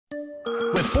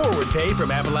With Forward Pay from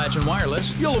Appalachian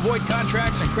Wireless, you'll avoid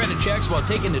contracts and credit checks while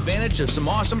taking advantage of some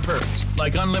awesome perks,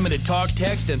 like unlimited talk,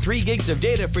 text, and 3 gigs of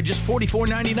data for just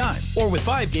 $44.99, or with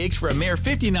 5 gigs for a mere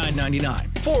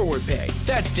 $59.99. Forward Pay.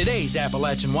 That's today's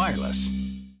Appalachian Wireless.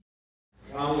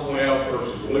 Commonwealth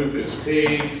versus Lucas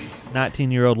Pig.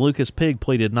 19-year-old Lucas Pig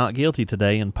pleaded not guilty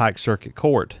today in Pike Circuit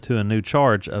Court to a new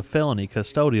charge of felony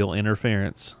custodial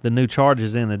interference. The new charge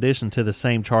is in addition to the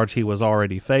same charge he was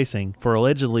already facing for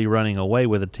allegedly running away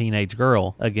with a teenage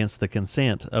girl against the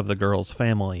consent of the girl's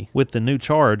family. With the new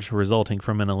charge resulting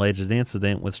from an alleged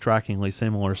incident with strikingly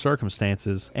similar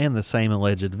circumstances and the same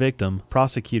alleged victim,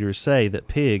 prosecutors say that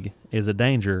Pig is a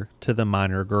danger to the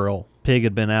minor girl. Pig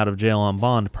had been out of jail on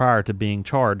bond prior to being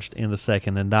charged in the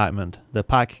second indictment. The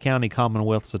Pike County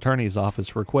Commonwealth's Attorney's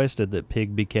Office requested that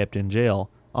Pig be kept in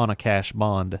jail on a cash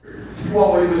bond. You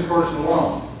won't leave this person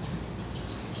alone.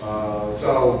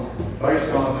 So,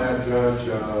 based on that, Judge,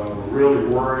 we're really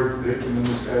worried. The victim in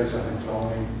this case, I think, is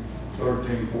only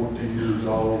 13, 14 years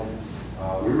old.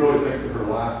 We really think that her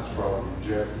life is probably in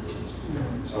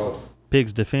jeopardy.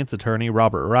 Pig's defense attorney,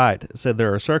 Robert Wright, said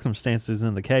there are circumstances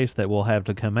in the case that will have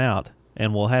to come out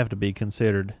and will have to be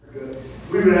considered.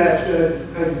 We would ask Judge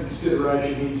to take into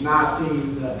consideration he's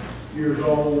 19 years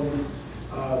old.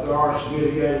 There are some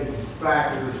mitigating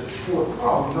factors that the court's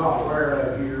probably not aware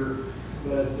of here,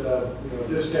 but if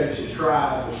this case is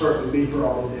tried, will certainly be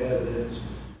brought into evidence.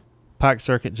 Pike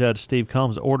Circuit Judge Steve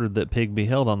Combs ordered that Pig be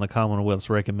held on the Commonwealth's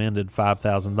recommended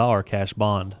 $5,000 cash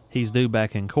bond. He's due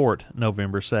back in court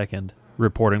November 2nd.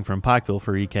 Reporting from Pikeville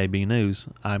for EKB News,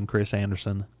 I'm Chris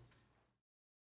Anderson.